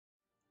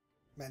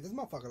Man, this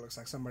motherfucker looks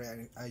like somebody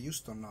I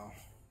used to know.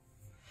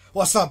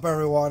 What's up,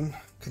 everyone?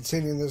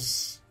 Continuing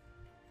this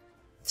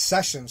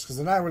sessions, because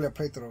they're not really a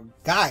playthrough.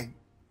 Guy,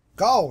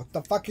 go! What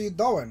the fuck are you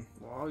doing?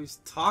 Well, he's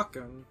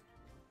talking.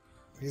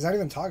 He's not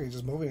even talking, he's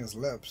just moving his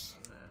lips.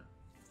 Yeah.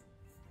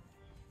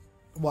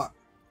 What?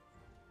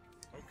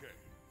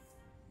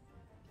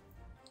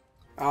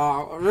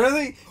 Oh,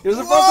 really? You're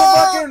supposed to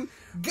fucking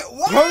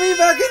put me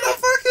back in the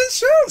fucking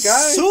show,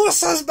 guys.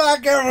 Suicide's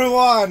back,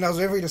 everyone! I was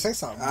waiting for you to say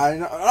something. I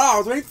know. Oh, I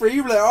was waiting for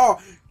you to be like, oh,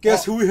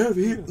 guess who we have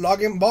here?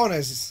 Login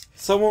bonus.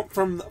 Someone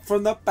from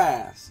the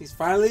past. He's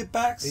finally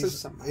back.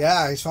 He's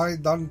finally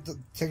done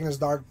taking his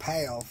dark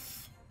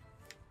payoff.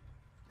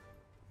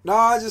 No,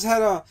 I just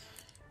had I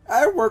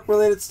had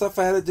work-related stuff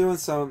I had to do and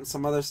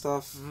some other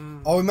stuff.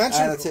 Oh, we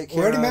mentioned. I had to take care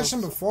We already of,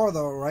 mentioned before,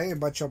 though, right?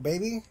 About your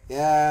baby.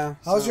 Yeah.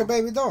 How's your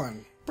baby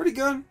doing? Pretty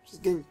good. She's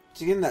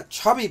getting that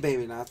chubby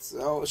baby now.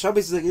 Oh,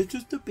 chubby's like, it's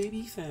just a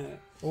baby fat.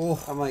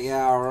 Oh, I'm like,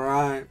 yeah, all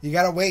right. you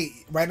gotta wait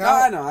right No,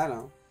 now. I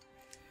know.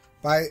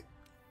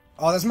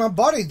 Oh, that's my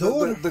buddy,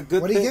 dude. The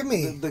good what do you thing, give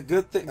me? The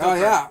good thing. Oh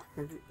yeah.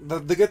 The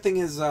good thing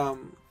is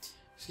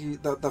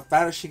the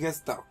fatter she gets,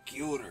 the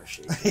cuter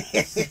she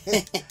gets.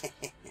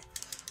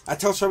 I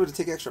tell Chubby to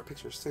take extra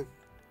pictures too.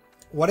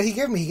 What did he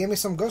give me? He gave me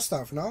some good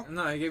stuff, no?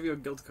 No, I gave you a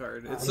guild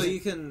card. It's so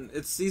you can.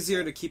 It's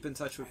easier to keep in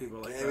touch with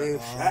people like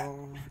that.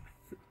 Oh,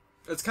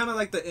 It's kind of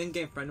like the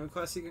in-game friend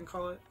request, you can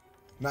call it.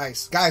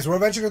 nice, guys. We're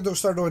eventually gonna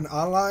start doing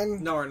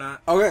online. No, we're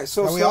not. Okay,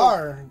 so we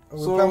are. We're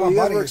playing So with you guys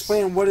buddies. were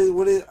explaining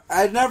what is.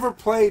 I never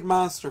played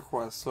Monster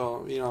Quest,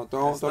 so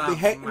don't It's be not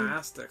hating.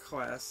 Master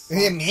Quest.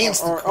 It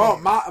means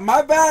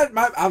My bad.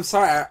 I'm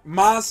sorry.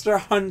 Monster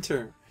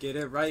Hunter. Get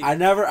it right. I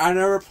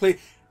never played.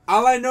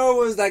 All I know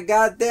was that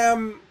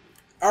goddamn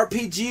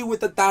RPG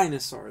with the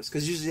dinosaurs,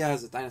 because usually it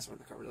has a dinosaur on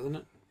the cover, doesn't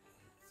it?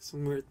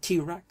 Some weird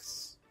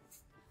T-Rex.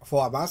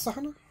 For Monster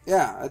Hunter.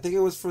 Yeah, I think it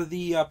was for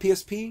the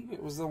PSP.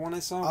 It was the one I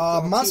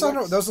saw. Monster Hunter.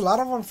 T-Rex. There's a lot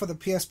of them for the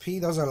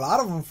PSP. There's a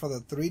lot of them for the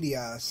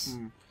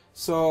 3DS.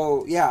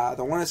 So yeah,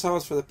 the one I saw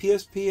was for the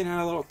PSP and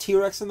had a little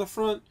T-Rex in the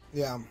front.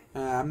 Yeah.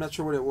 I'm not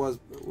sure what it was,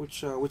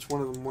 which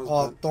one of them was.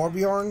 but...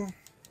 Torbjorn.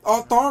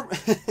 Oh, Thorm.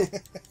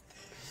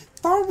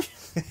 Thorm.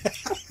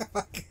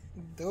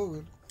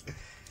 Dude.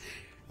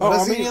 Oh,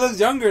 I mean, he looks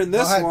younger in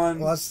this one.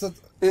 What's the?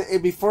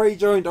 Before he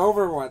joined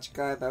Overwatch,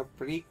 guy, that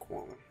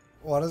prequel.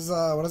 What is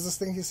this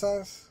thing he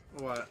says?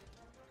 What?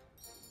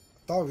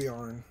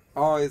 Torbjorn.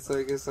 Oh, it's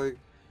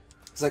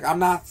like I'm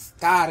not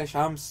Scottish,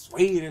 I'm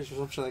Swedish or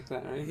something like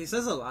that, right? He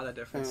says a lot of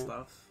different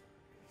stuff.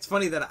 It's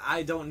funny that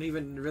I don't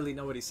even really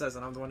know what he says,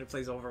 and I'm the one who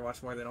plays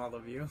Overwatch more than all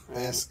of you.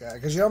 This guy,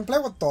 because you don't play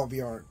with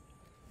Torbjorn.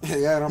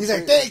 Yeah, I don't He's play-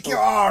 like, take your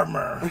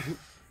armor.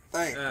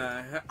 Thank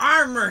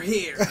Armor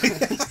here!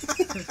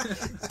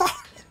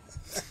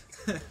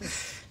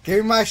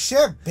 Give me my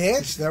shit,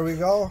 bitch. There we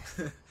go.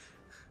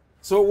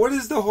 So what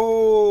is the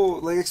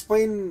whole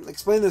explain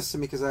this to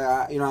me, because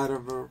I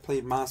never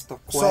played Monster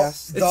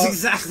Quest. It's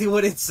exactly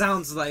what it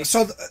sounds like.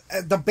 So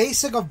the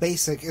basic of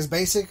basic is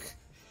basic.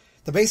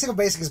 The basic of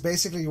basic is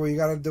basically what you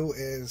gotta do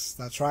is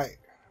that's right,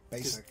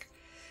 basic.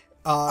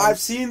 I've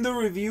seen the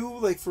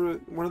review for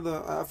one of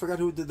the I forgot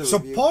who did the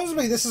review.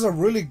 Supposedly this is a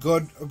really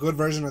good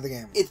version of the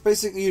game. It's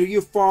basically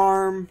you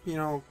farm,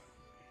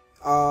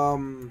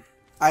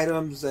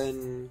 items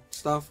and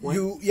stuff.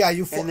 And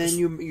then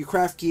you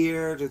craft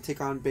gear to take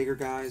on bigger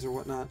guys or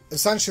whatnot.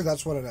 Essentially,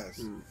 that's what it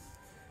is.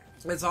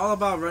 It's all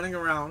about running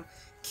around,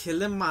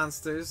 killing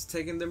monsters,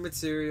 taking their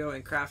material,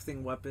 and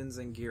crafting weapons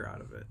and gear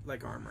out of it,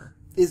 like armor.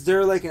 Is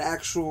there an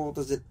actual?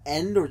 Does it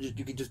end, or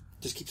you can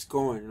just keeps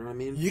going? You know what I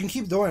mean? You can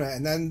keep doing it,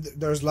 and then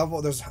there's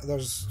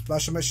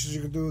special missions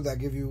you can do that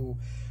give you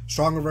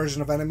stronger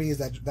version of enemies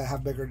that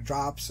have bigger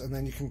drops, and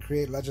then you can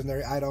create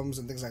legendary items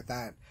and things like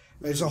that.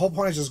 It's the whole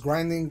point is just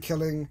grinding,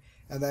 killing,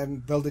 and then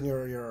building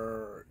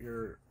your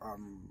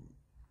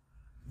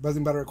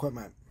building better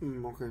equipment.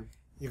 Okay.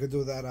 You could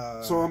do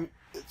that. So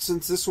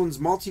since this one's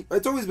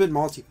it's always been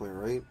multiplayer,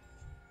 right?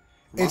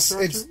 It's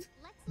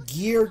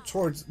geared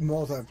towards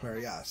multiplayer,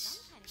 yes.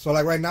 So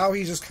right now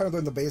he's just kind of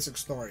doing the basic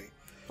story.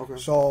 Okay.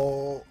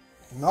 So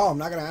no, I'm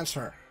not gonna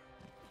answer.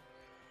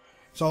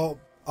 So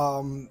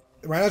right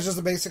now it's just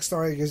the basic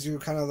story. It gives you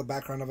kind of the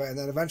background of it, and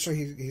then eventually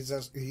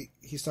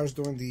he starts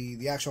doing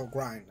the actual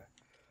grind.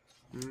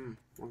 Okay.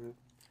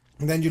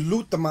 And then you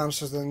loot the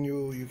monsters. Then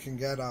you can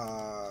get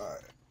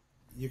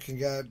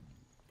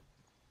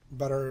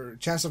better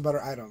chance of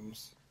better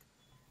items.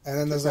 And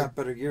then there's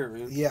better gear,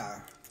 man. Yeah.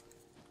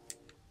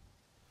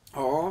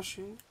 Oh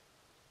shit.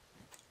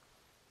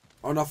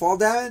 Oh, no fall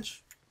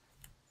damage?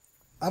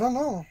 I don't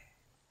know.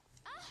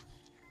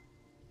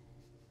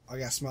 I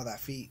gotta smell that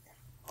feet.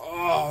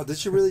 Oh, did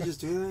she really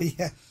just do that?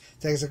 Yeah,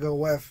 takes a good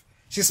whiff.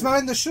 She's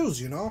smelling the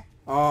shoes,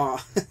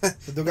 Oh.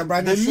 The dude got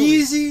brand new the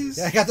shoes. Yeezys?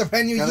 Yeah, I got the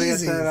brand new Gotta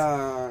Yeezys. get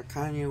that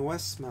Kanye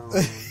West smell.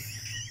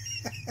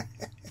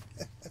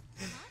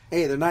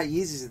 Hey, they're not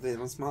Yeezys if they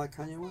don't smell like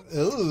Kanye West.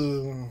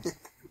 Ooh.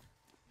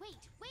 Wait.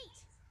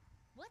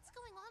 What's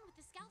going on with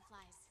the scout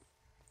flies?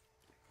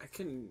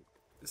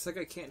 It's like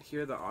I can't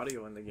hear the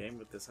audio in the game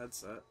with this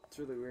headset. It's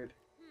really weird.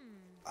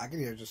 I can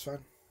hear just fine.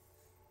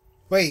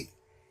 Wait,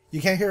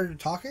 you can't hear her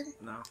talking?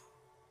 No.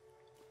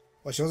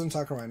 Well, she wasn't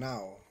talking right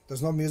now.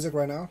 There's no music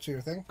right now to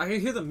your thing? I can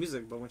hear the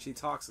music, but when she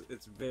talks,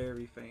 it's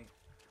very faint.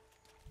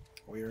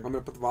 Weird. I'm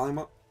gonna put the volume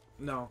up.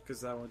 No,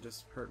 because that would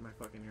just hurt my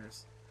fucking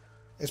ears.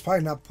 It's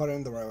probably not put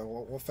in the right way.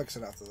 We'll fix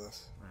it after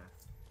this. Right.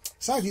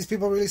 It's not like these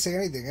people really say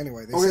anything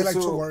anyway. They Okay, say like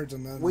so 2 words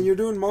and then... When you're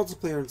doing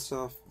multiplayer and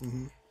stuff,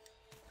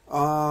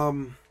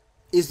 Mhm.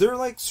 Is there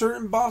like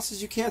certain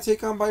bosses you can't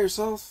take on by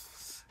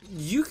yourself?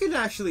 You can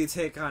actually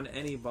take on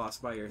any boss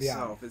by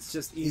yourself. It's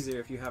just easier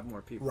if you have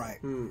more people. Right.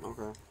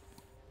 Okay.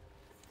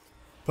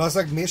 Plus,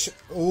 like, mission...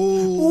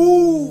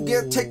 Ooh,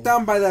 get taken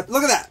down by that.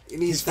 Look at that.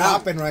 He's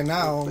flopping right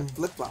now.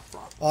 Flip flop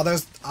flop. Oh,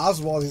 there's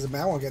Oswald. He's a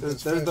man. Won't get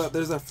this fish.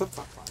 There's that flip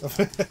flop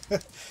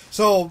flop.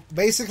 So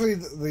basically,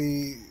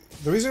 the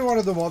reason you want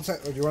to do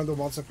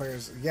multiplayer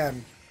is,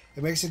 again,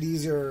 it makes it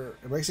easier.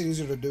 It makes it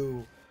easier to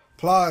do.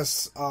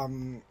 Plus,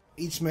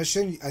 each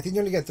mission, I think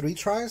you only get 3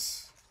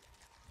 tries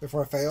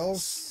before it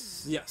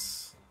fails.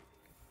 Yes.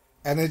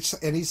 And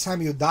each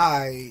time you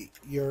die,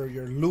 your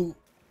loot,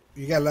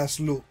 you get less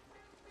loot.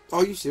 Oh,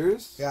 are you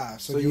serious? Yeah.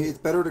 So it's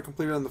better to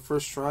complete it on the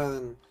first try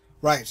than.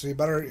 Right. So it's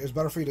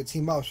better for you to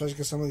team up, especially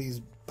because some of these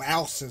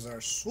bosses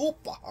are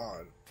super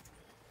hard.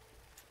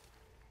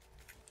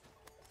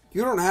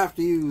 You don't have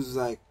to use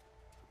like.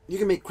 You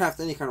can craft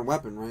any kind of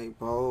weapon, right?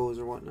 Bows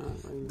or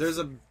whatnot. Right? There's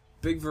a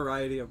big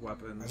variety of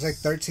weapons. It's like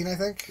 13, I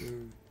think.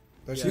 You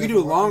can do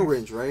long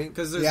range, right?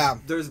 Because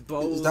there's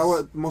bows. Is that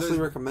what mostly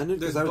there's- recommended?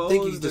 Because There's I would bows,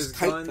 think you could there's just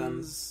kite them.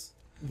 guns.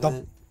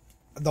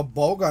 The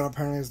bow gun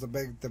apparently is the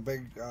big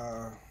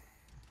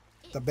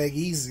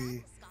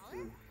easy.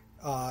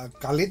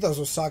 Carlitos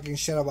was talking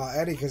shit about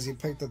Eddie because he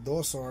picked the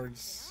dual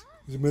swords.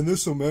 He's like, man,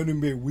 there's some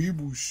anime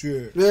weeble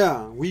shit.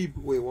 Yeah, wait,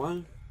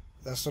 what?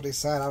 That's what he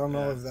said. I don't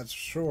know Yeah. if that's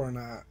true or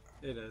not.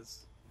 It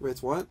is. Wait,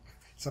 it's what?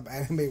 Some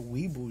anime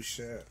weeble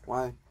shit.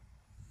 Why?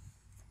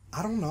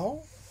 I don't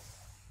know.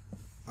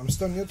 I'm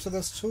still new to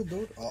this too,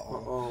 dude.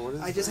 Oh, what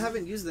is I just that?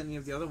 haven't used any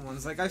of the other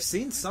ones. Like I've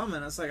seen some,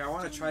 and it's like I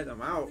want to try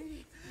them out,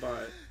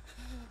 but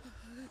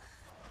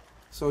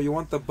So you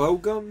want the bow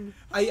gun?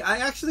 I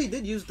actually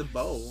did use the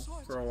bow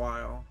for a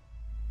while.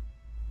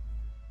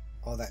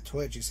 Oh, that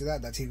Twitch. You see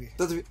that? That TV.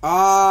 Doesn't be...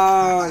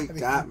 Oh, you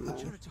got me.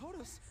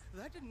 Tortoise,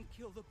 that didn't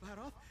kill the bat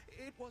off.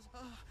 It was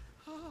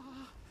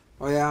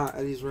Oh yeah,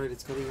 Eddie's right.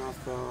 It's cutting off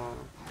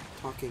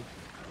talking.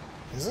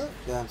 Is it?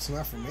 Yeah, It's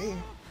not for me.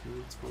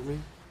 it's for me.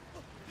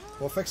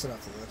 We'll fix it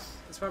after this.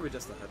 It's probably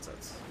just the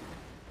headsets.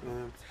 Yeah.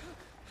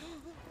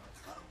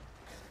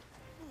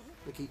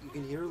 Like you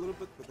can hear a little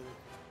bit, but then.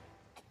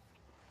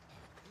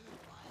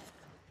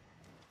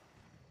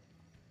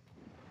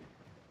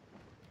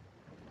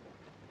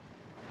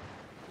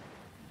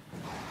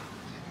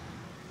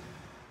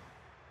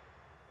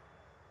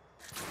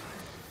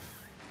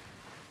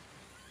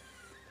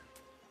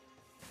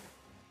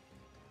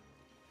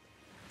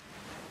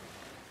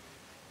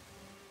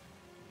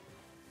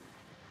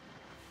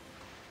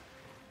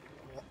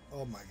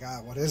 Oh my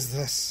god, what is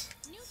this?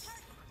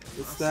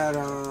 It's that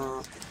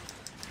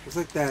it's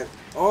like that.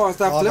 Oh, it's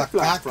that Oh, the flip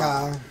flop caca.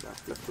 frog. That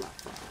flip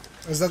flop frog.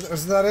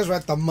 Is that is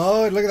right? The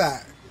mud. Look at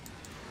that.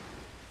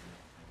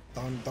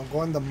 Don't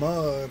go in the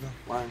mud.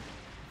 Why?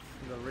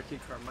 The Ricky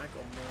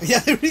Carmichael mode. Yeah,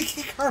 the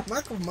Ricky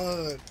Carmichael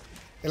mud.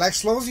 It like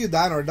slows you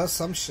down or does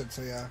some shit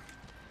to you.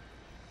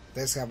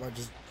 This guy might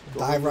just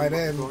dive right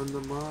in. Go in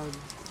the mud.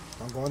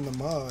 Don't go in the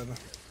mud.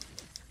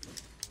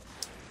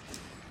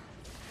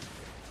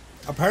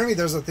 Apparently,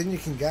 there's a thing you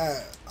can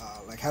get,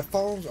 like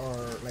headphones or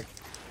like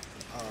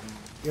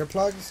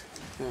earplugs,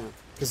 Yeah.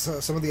 because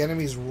some of the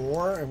enemies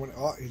roar, and when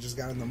he just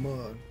got in the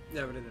mud.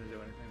 Yeah, but it didn't do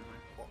anything to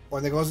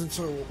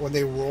me. When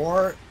they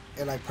roar,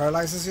 it like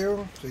paralyzes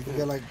you, so you can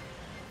get like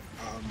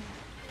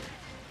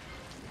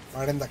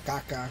right in the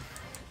caca.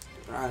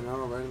 I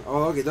know, right?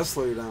 Oh, okay, that's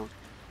slow you down.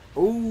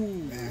 Ooh.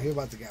 Man, he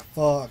about to get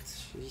fucked.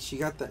 She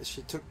got that.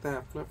 She took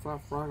that flip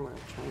flop frog like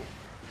a champ.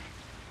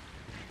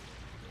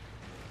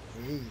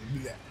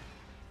 Bleh.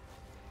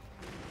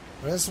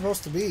 What is it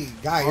supposed to be?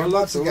 Guy, Oh, you're look,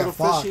 about the to get little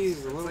fucked. fishies. The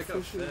It's little like a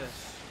fishies. fish.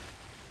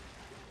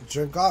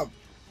 Drink up.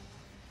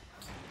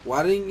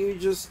 Why didn't you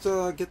just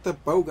get the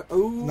bow gun?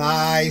 Ooh.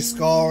 Nice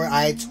go.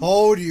 I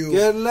told you.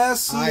 Get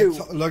less you.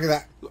 Look at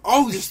that.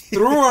 Oh, just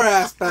threw her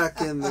ass back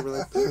in there. We're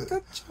like,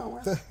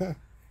 "Gotcha."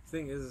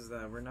 Thing is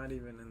that we're not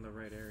even in the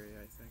right area.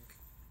 I think.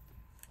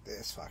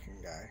 This fucking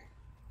guy.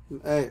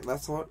 Hey,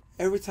 that's what.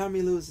 Every time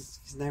he loses,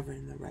 he's never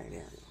in the right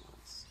area.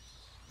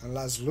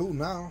 Unless loot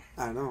now.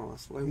 I know.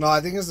 That's what No,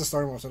 I think it's the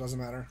starting mode, so it doesn't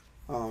matter.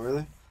 Oh,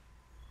 really?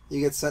 You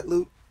get set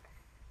loot?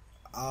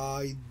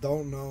 I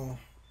don't know.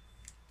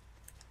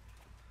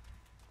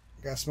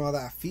 Gotta smell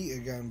that feet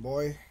again,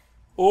 boy.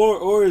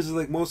 Or is it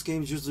like most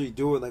games usually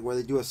do it, like where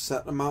they do a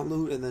set amount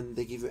loot and then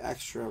they give you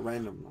extra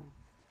random loot?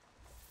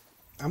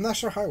 I'm not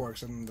sure how it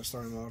works in the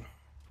starting mode.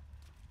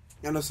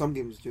 I know some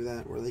games do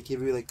that, where they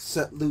give you like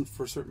set loot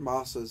for certain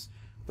bosses,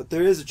 but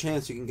there is a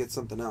chance you can get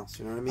something else.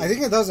 You know what I mean? I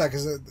think it does that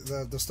because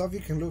the stuff you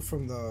can loot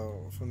from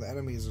the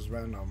enemies is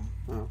random,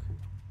 Oh, okay.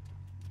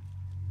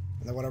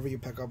 and then whatever you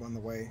pick up on the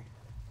way.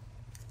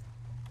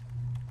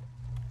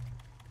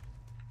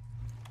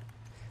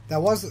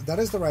 That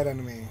is the right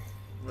enemy.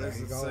 What There does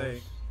he it goes.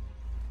 say?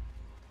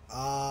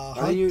 Why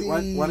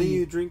don't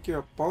you drink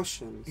your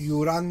potions?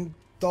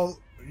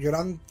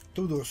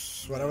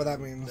 Urantudus, whatever that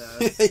means.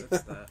 That's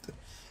that.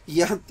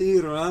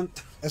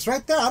 Yantirant. It's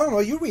right there. I don't know.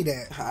 You read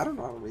it. I don't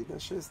know how to read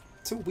that shit. It's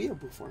too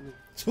weeaboo for me.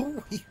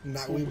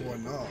 Not we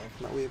born no.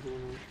 Not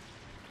weeaboo.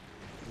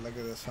 Look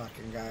at this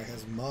fucking guy.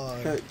 His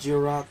mud.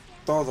 Gira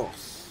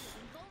todos.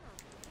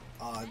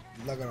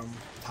 Look at him.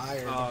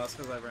 Tired. Oh, that's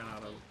because I ran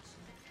out of.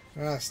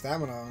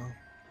 Stamina.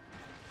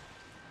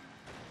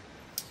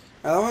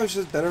 I love how it's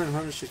just better and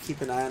Hunter should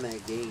keep an eye on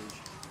that gauge.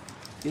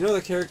 You know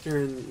the character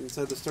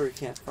inside the story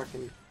can't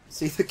fucking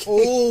see the gauge.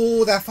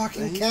 Oh, that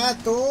fucking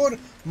cat, dude.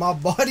 My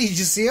buddy. Did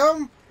you see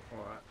him?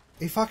 What?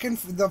 He fucking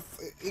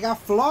he got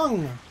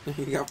flung.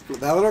 You got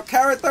that little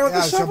carrot there with Yeah,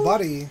 the it's your shovel.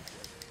 buddy.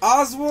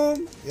 Oswald.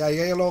 Yeah, you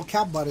got your little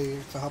cat buddy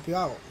to help you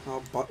out.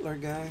 Oh, butler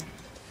guy.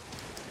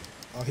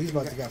 Oh, he's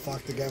about to get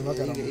fucked again. Look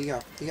Yeah, at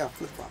him. He got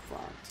flip flop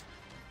rocked.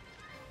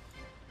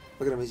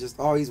 Look at him.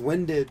 He's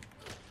winded.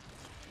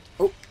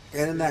 Oh,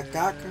 get in that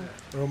caca.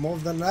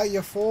 Remove the net,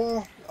 you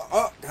fool.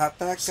 Oh, got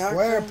that caca.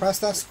 Square, press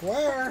that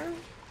square.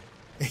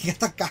 You get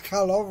the caca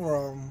all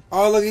over him.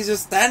 Oh, look, he's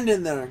just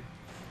standing there.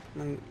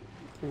 And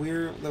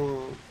weird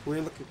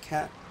looking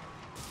cat.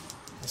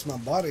 That's my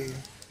buddy.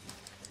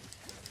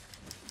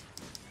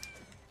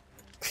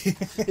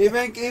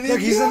 Even Look,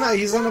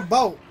 he's on a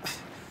boat.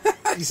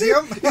 You see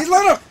him? Look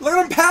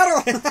at him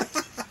paddle.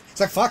 It's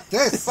like, fuck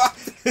this.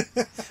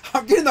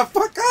 I'm getting the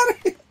fuck out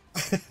of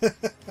here.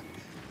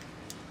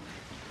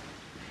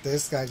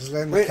 This guy just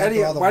letting the Wait, cat Eddie,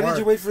 do all the why work. did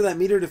you wait for that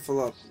meter to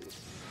fill up?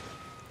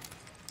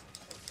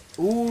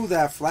 Ooh,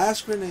 that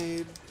flash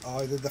grenade. Oh,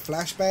 he did the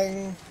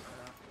flashbang.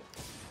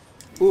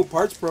 Ooh,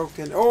 parts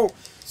broken. Oh,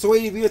 so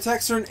wait, if you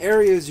attack certain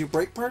areas, you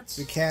break parts?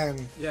 You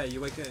can. Yeah,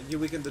 you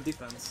weaken the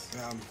defense.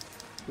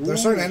 There's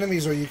Ooh. certain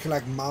enemies where you can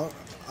like mount.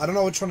 I don't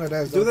know which one it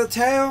is. Do the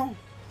tail.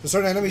 There's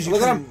certain enemies you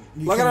Look can. at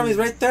him. Look at him. He's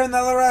right there in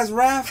that little ass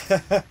raft.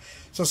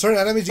 So certain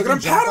enemies you Look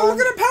at can him jump paddle. on.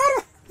 Look at him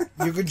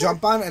paddle. You could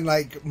jump on and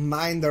like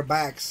mine their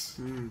backs.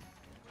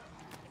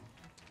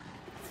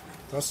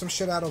 Throw some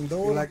shit at them,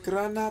 dude. La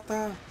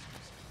granata.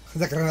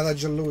 The Granada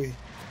Jalui.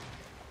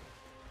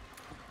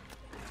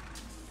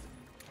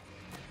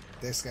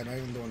 This guy not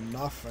even doing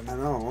nothing. I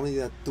know, only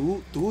that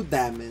two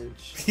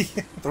damage.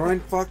 Throwing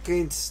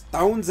fucking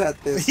stones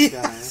at this Yeah.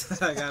 guy. That's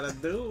what I gotta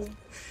do.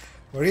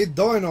 What are you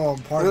doing to him,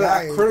 poor Look at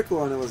guy? that critical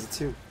on it was a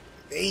 2.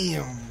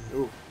 Damn.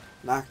 Ooh,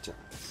 knockjobs.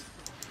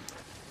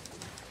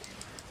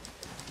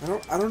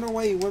 I don't know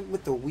why you went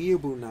with the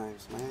weeaboo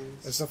knives, man.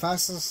 It's the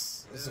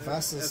fastest. It's the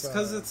fastest. It's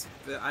because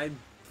I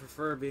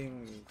prefer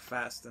being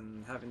fast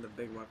and having the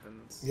big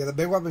weapons. Yeah, the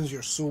big weapons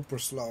you're super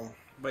slow.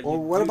 But Or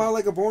what about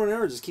like a bow and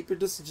arrow? Just keep your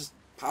distance, just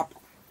pop.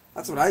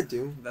 That's what I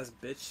do. That's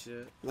bitch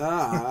shit.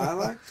 Nah, I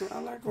like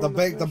The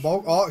going the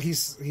boat. Oh,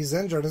 he's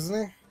injured,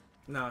 isn't he?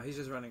 No, he's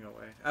just running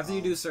away. After you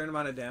do a certain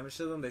amount of damage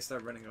to them, they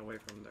start running away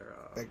from their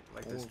Big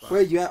their balls. spot.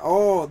 Wait,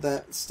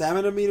 that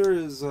stamina meter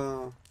is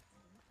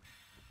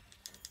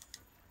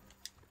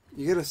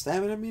You get a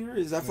stamina meter?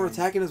 Is that for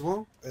attacking as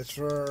well? It's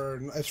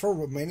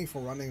mainly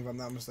for running, if I'm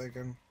not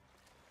mistaken.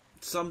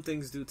 Some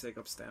things do take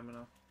up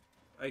stamina.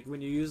 Like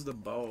when you use the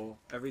bow,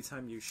 every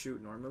time you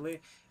shoot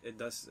normally, it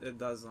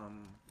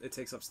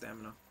takes up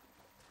stamina.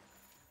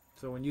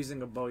 So when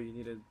using a bow, you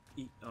need to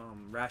eat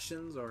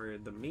rations or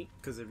the meat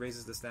because it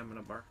raises the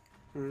stamina bar.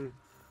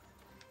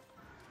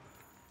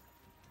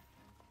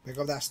 Pick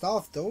up that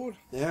stuff, dude.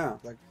 Yeah.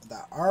 Like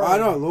that Oh, I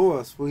know,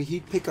 Lewis. Well,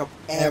 he'd pick up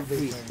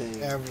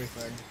everything.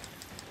 Everything.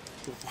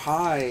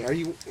 Why? Are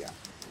you... Yeah.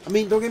 I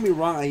mean, don't get me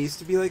wrong. I used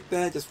to be like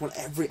that. Just want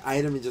every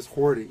item and just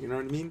hoard it. You know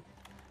what I mean?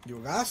 You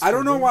got. I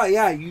don't know why.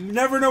 Yeah, you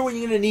never know when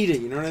you're going to need it.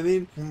 You know what I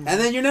mean? And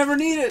then you never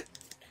need it.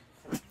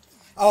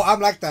 Oh, I'm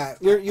like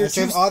that. You're I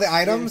save too- all the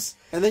items.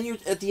 And then you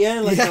at the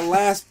end, like the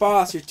last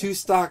boss, you're too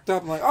stocked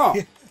up. I'm like, oh.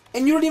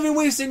 And you don't even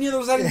waste any of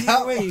those items Yeah.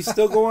 either way. You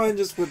still go on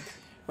just with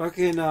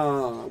fucking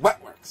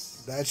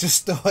Wetworks. That's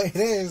just the way it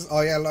is.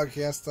 Oh yeah, look,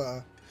 he has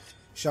to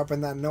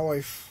sharpen that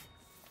knife.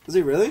 Is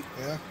he really?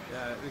 Yeah.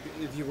 Yeah,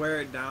 if you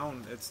wear it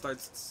down, it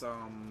starts.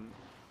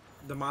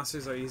 The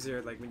monsters are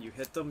easier. Like when you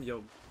hit them,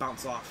 you'll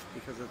bounce off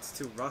because it's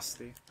too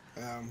rusty.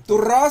 Too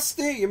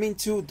rusty? You mean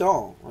too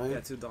dull, right? Yeah,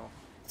 too dull.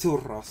 Too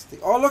rusty.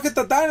 Oh, look at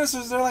the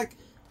dinosaurs. They're like,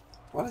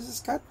 what is this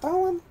guy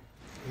doing?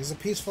 He's a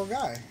peaceful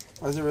guy.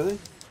 Oh, is it really?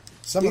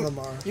 Some of them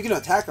are. You can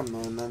attack them,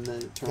 though, and then they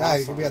turn Yeah, off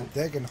you can be a on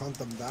dick and hunt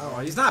them down. Oh,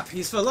 he's not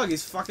peaceful. Look,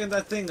 he's fucking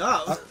that thing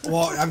up.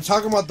 Well, I'm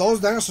talking about those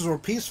dinosaurs were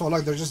peaceful.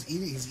 Look, they're just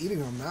eating. He's eating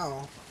them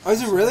now. Oh,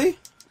 is it really?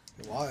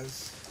 It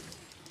was.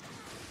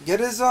 Get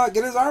his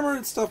armor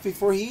and stuff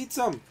before he eats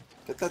them.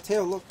 Get that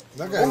tail, look.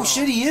 Look at Oh,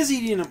 shit, he is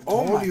eating them.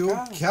 Oh, Told my you,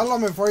 God. kill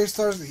him before he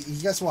starts. He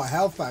gets what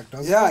health back,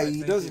 doesn't Yeah, he? I he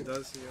think doesn't. He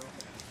does heal.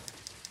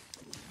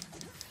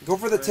 Go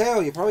for the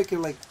tail. You probably could,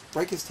 like,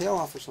 break his tail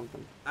off or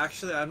something.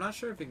 Actually, I'm not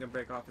sure if he can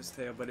break off his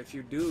tail, but if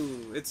you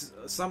do, it's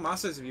some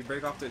monsters. If you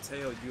break off their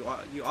tail,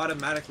 you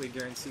automatically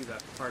guarantee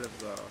that part of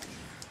the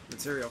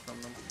material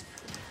from them.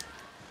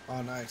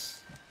 Oh, nice.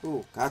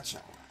 Ooh,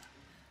 gotcha.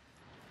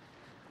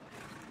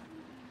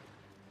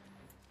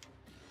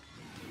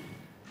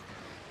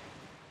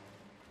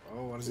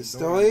 Oh, what is He's he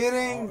still doing?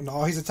 eating. Oh,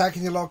 no, he's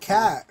attacking your little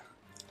cat.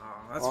 Oh,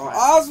 that's Oh, fine.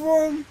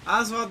 Oswald.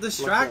 Oswald,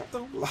 distract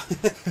them.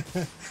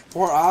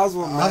 Poor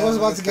Oswald, man. I was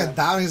about Look to at get that.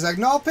 down. He's like,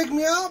 no, pick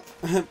me up.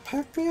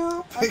 Pick me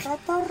up. I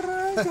got the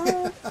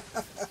right.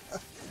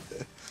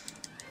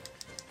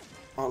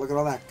 Oh, look at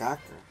all that caca.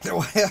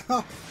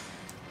 Well,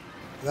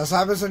 that's what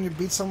happens when you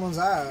beat someone's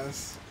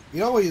ass.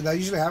 You know what? That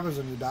usually happens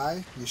when you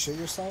die. You shit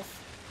yourself.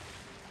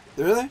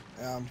 Really?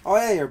 Oh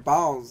yeah, your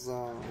bowels.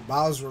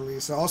 Bowels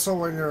release. Also,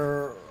 when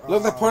you're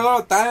Look, the poor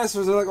little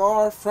dinosaurs. They're like,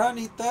 "Oh, our friend,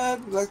 he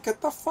dead." Like,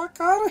 get the fuck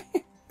out of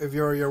here. if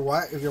your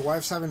wife if your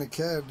wife's having a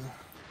kid,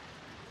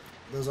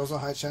 there's also a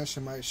high chance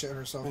she might shit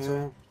herself Yeah.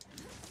 too.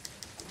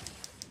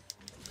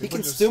 He People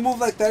can just- still move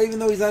like that even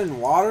though he's not in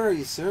water. Are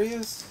you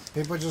serious?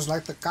 People just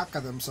like to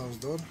caca themselves,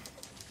 dude.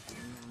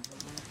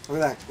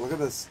 Look at that. Look at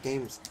this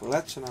game's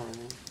glitching over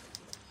here.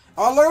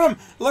 Oh, look at him!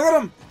 Look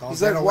at him! Don't He's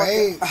get like,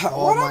 away. what?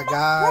 Oh What my am I-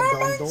 god, what am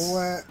don't I- do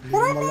it. Leave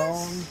what him am I-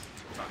 alone.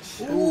 Oh,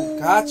 shit. Ooh,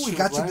 got you, He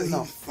got you right in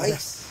the he-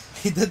 face.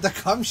 He did the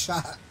cum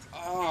shot.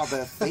 Oh,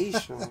 the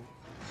facial.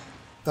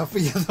 The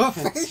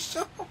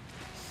facial.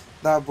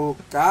 The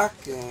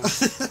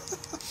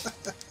bukkake.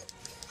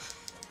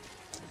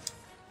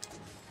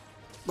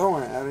 Don't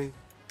worry, Eddie.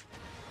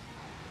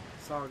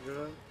 It's all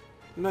good.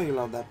 You know you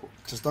love that book.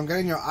 Just don't get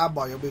in your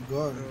eyeball, you'll be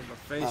good. Dude, the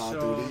facial.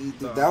 Oh, dude,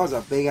 the- that was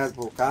a big ass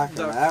bukkake.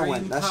 the That cream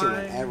shit went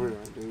pie. everywhere,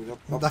 dude. Up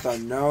The- the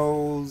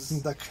nose.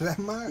 The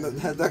crema.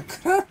 the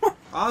crema.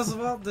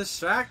 Oswald,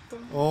 distract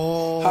them.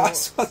 Oh. I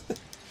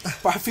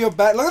feel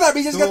bad. Look at that.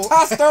 He just got Dude.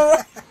 tossed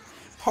around.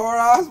 Poor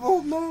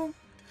Oswald, man.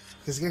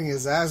 He's getting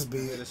his ass I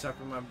beat. need to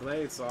sharpen my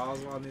blade, so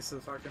Oswald needs to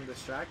fucking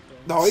distract them.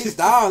 No, he's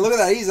down. Look at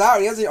that. He's out.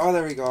 He hasn't. Oh,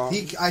 there we go.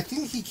 I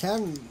think he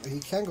can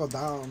go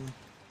down.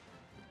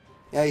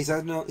 Yeah, he's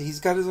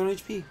got his own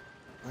HP.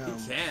 Yeah.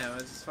 He can.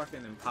 It's just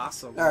fucking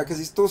impossible. Yeah, because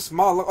he's still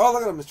small. Look, oh,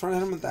 look at him. He's trying to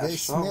hit him with that They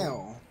shovel.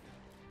 smell.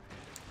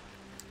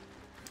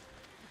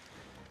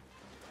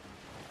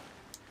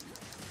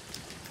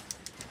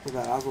 Look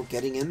at that Oswald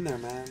getting in there,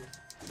 man.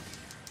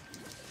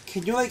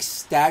 Can you like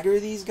stagger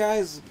these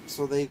guys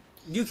so they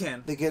You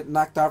can. get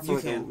knocked out for You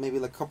like can. maybe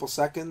like a couple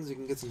seconds? You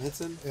can get some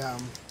hits in. Yeah.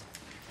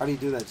 How do you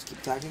do that? Just keep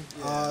attacking.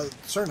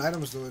 Certain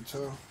items do it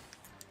too.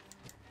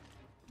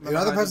 It Remember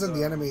all how I depends did on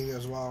the enemy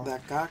as well.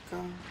 That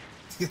caca.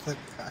 Yeah.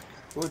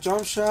 Go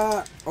jump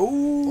shot.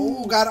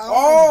 Oh, Oh, got out.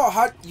 Oh,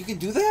 how you can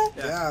do that?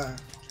 Yeah.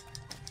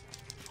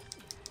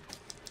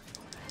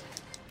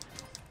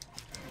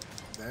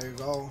 There you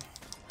go.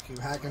 Keep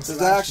hacking. Does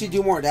that actually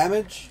do more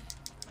damage?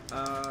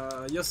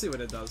 You'll see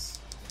what it does.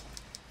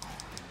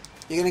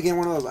 You're gonna get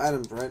one of those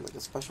items, right? Like a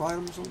special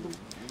item or something?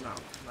 No,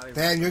 not even.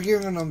 Damn, you're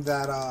giving them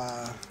that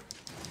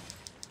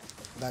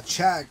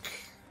check.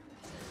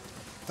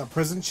 The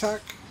prison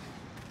check.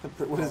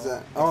 What is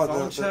that? Oh, Oh,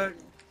 phone check.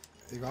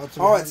 You go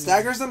to Oh, the- it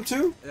staggers them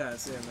too? Yeah,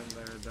 see, and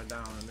then they're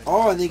down. And they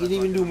Oh, and they can start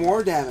even do fucking-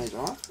 more damage.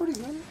 Oh, that's pretty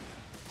good.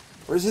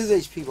 Where's his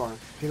HP bar?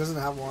 He doesn't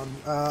have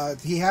one.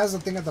 He has a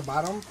thing at the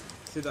bottom.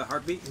 See the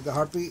heartbeat? The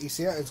heartbeat. You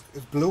see it?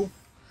 It's blue.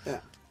 Yeah.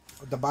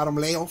 The bottom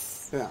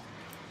layoff. Yeah.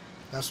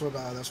 That's what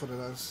it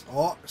is.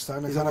 Oh, it's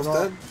starting to He's kind of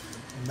almost go.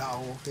 dead?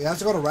 No, he has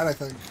to go to red, I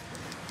think.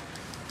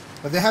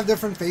 But they have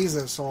different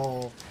phases,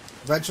 so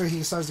eventually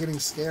he starts getting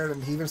scared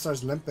and he even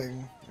starts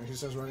limping and he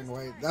starts running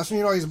away. That's when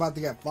you know he's about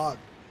to get fucked.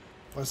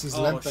 Once he's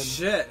Oh limping.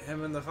 shit!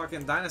 Him and the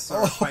fucking dinosaur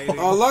are fighting.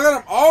 Oh, look at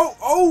him.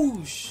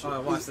 Oh, shit. Oh,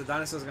 watch, the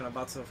dinosaur's gonna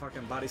about to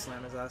fucking body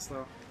slam his ass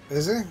though.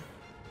 Is he?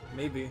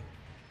 Maybe.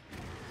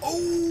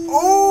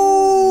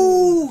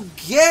 Oh,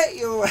 get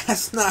your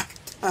ass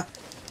knocked down.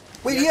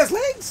 Wait, he Yeah. has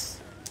legs?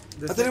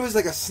 The I thought thing- it was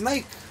like a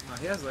snake. No,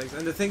 he has legs.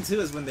 And the thing too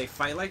is when they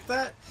fight like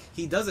that,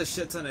 he does a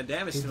shit ton of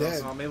damage He to him, did.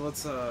 so I'm able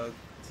to.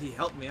 He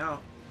helped me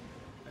out.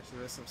 Actually,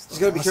 there's some stuff. He's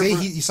gotta be Oh, see,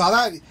 careful. you saw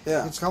that?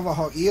 Yeah. It's called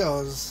how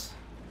ears.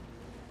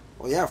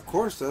 Well, yeah, of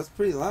course. That's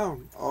pretty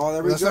loud. Oh,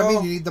 there we That's go. what I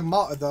mean. You need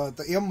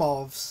the ear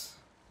mouths.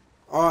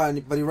 Oh,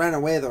 but he ran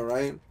away though,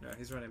 right? Yeah,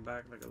 he's running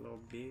back like a little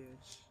bitch.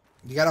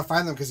 You gotta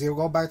find them because he'll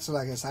go back to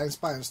like his hiding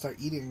spot and start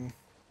eating.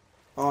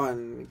 Oh,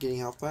 and getting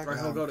health back. Or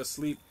he'll go to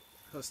sleep.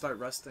 He'll start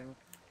resting.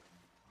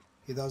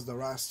 He does the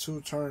rest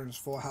 2 turns,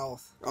 full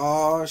health.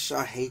 Oh,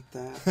 I hate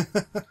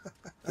that.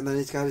 And then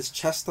he's got his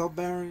chest up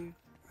bearing.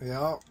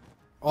 Yeah.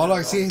 Oh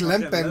look, see he's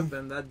Fucking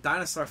limping. That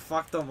dinosaur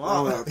fucked him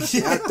Oh, up.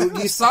 yeah, dude,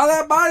 you saw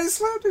that body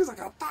slam? He was like,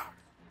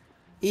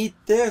 eat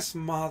this,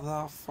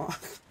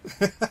 motherfucker.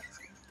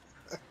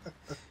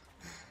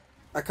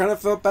 I kind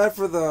of felt bad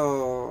for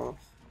the.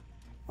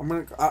 I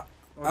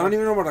don't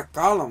even know what to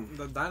call him.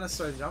 The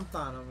dinosaur jumped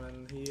on him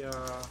and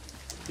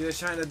he was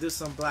trying to do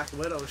some Black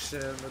Widow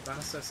shit and the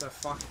dinosaur said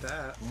fuck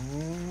that.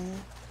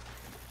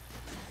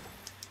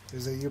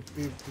 Is that you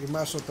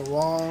mess with the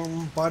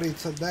wrong buddy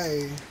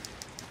today?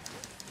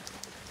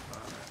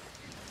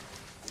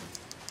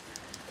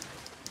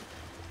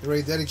 He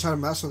already did. He tried to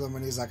mess with him,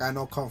 and he's like, "I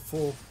know kung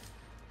fu."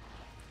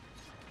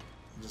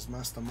 Just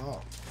messed him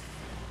up.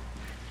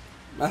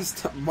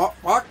 Messed them up.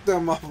 Fuck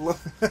them up. Look.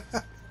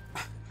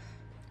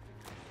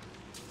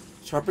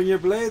 Sharpen your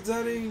blades,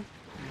 Eddie.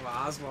 Well,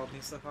 Oswald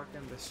needs to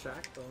fucking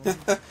distract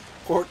them.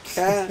 Poor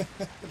cat.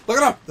 Look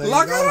at him! There you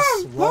Look go.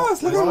 at him!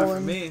 Lois, look at That's him! not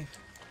for me.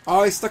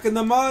 Oh, he's stuck in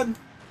the mud.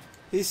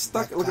 He's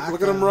stuck. That Look at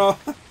caca. him, bro.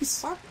 He's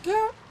stuck.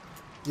 Yeah.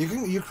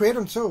 You create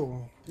them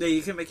too. Yeah,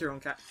 you can make your own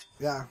cat.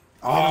 Yeah.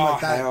 Oh,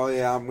 like that. hell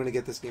yeah. I'm going to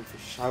get this game for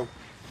sure.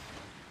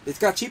 It's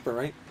got cheaper,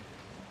 right?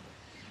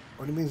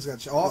 What do you mean he's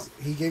got? Oh,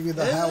 he gave you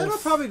the It'll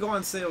health. probably go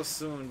on sale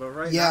soon, but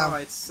right Yeah. now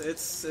it's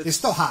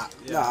still hot.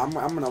 Yeah. Nah, I'm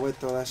going to wait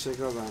till that shit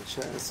goes on.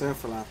 It's there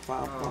for like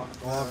 5 bucks.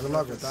 Oh, good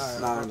luck with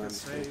that. Nah, Fuck nah,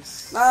 his nah.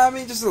 face. Nah, I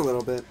mean, just a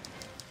little bit.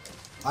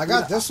 I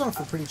got this one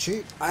for pretty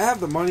cheap. I have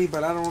the money,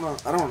 but I don't want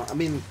to. I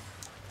mean,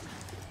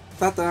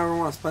 it's not that I don't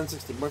want to spend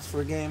 $60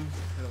 for a game.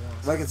 I don't want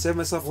If I can save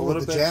myself a Oh,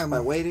 little the bit jam. by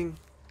waiting,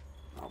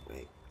 I'll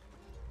wait.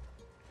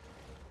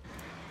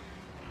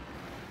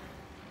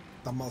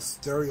 The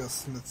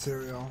mysterious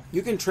material.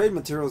 You can trade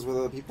materials with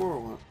other people or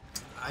what?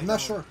 I'm not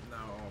sure. know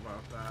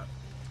about that.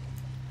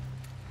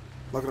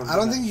 Look at him. I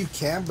don't think you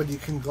can, but you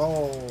can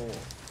go.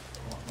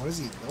 What is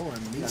he doing?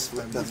 That's- He's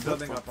that's- He's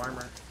building up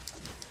armor.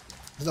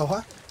 the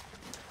what?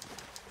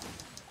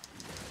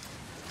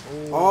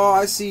 Oh,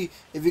 I see.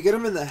 If you get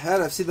him in the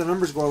head, I see the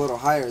numbers go a little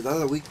higher. Is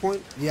that a weak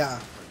point? Yeah,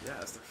 But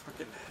yeah, it's their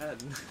fucking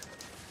head.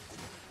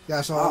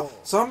 yeah. So, Oh,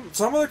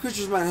 some other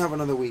creatures might have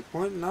another weak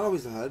point. Not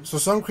always the head. so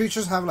some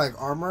creatures have like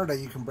armor that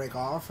you can break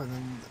off, and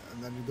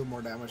then you do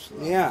more damage to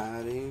them. Yeah,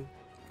 Eddie.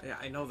 Yeah,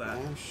 I know that.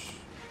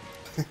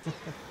 Gosh.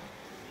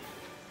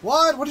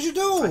 What? What did you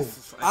do?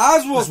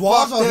 Oswald His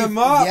walls fucked are- him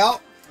up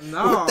Yep.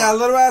 No. with that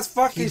little ass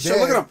fucking He shit.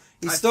 Look did. at him.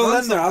 He's I still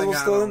flung in there. something Oswald's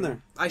at still in him.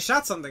 there. I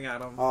shot something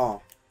at him.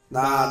 Oh.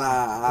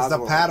 Nah. It's the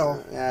Oswald.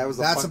 paddle. Yeah, it was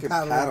That's a fucking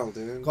paddle. paddle,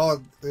 dude.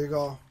 Go. There you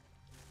go.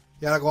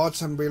 You gotta go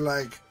out and be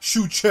like,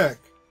 shoot check.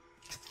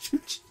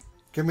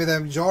 Give me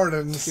them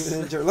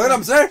Jordans. Look at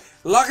him, sir.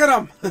 Look at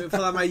him. Let me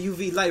pull out my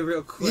UV light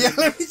real quick. Yeah,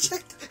 let me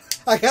check.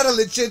 I gotta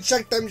legit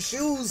check them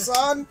shoes,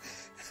 son.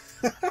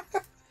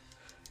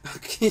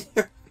 Okay.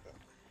 Yeah, let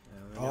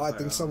me Oh, get I the,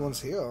 think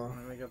someone's here.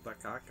 Let me get the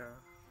caca.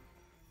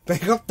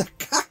 Pick up the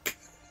cock.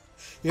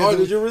 Oh,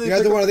 did you really You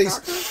gotta pick do one up of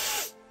the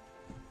these.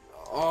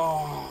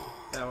 Oh.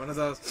 Yeah, one of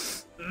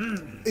those.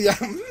 Yeah.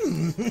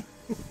 mm.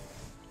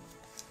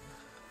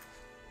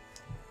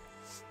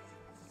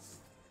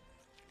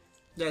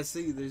 Yeah,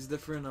 see, there's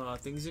different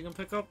things you can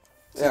pick up.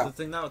 So Yeah. the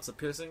thing now, it's a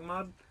piercing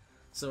mod.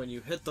 So when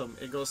you hit them,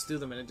 it goes through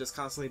them and it just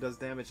constantly does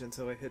damage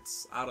until it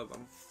hits out of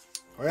them.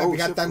 Oh, yeah, Oh, we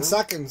got shit, 10 bro.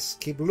 seconds.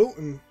 Keep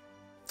looting.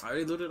 I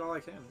already looted all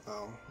I can.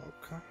 Oh,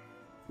 okay.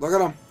 Look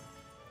at him.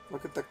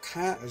 Look at the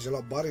cat. There's your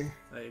little buddy.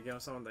 There you give him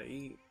something to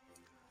eat.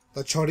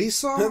 The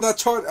chorizo? The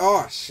chort.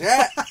 Oh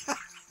shit.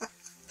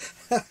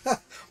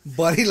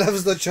 Buddy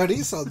loves the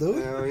chorizo,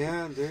 dude. Hell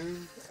yeah,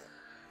 dude.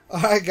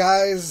 Alright,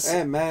 guys.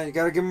 Hey man, you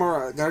gotta give him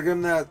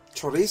that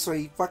chorizo.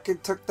 He fucking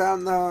took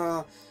down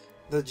the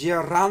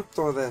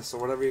Giranto this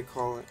or whatever you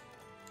call it.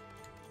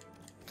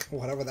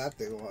 Whatever that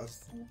thing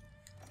was.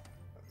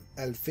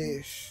 El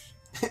fish.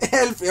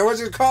 El, what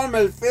you call him,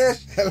 El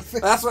Fish? El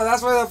fish. That's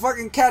why the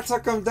fucking cat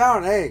took him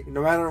down. Hey,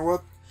 no matter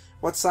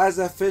what size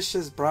that fish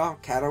is, bro,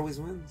 cat always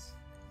wins.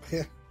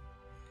 Yeah.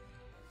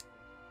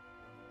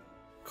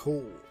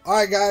 Cool.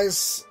 Alright,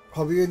 guys.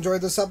 Hope you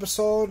enjoyed this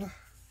episode.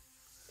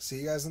 See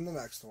you guys in the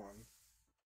next one.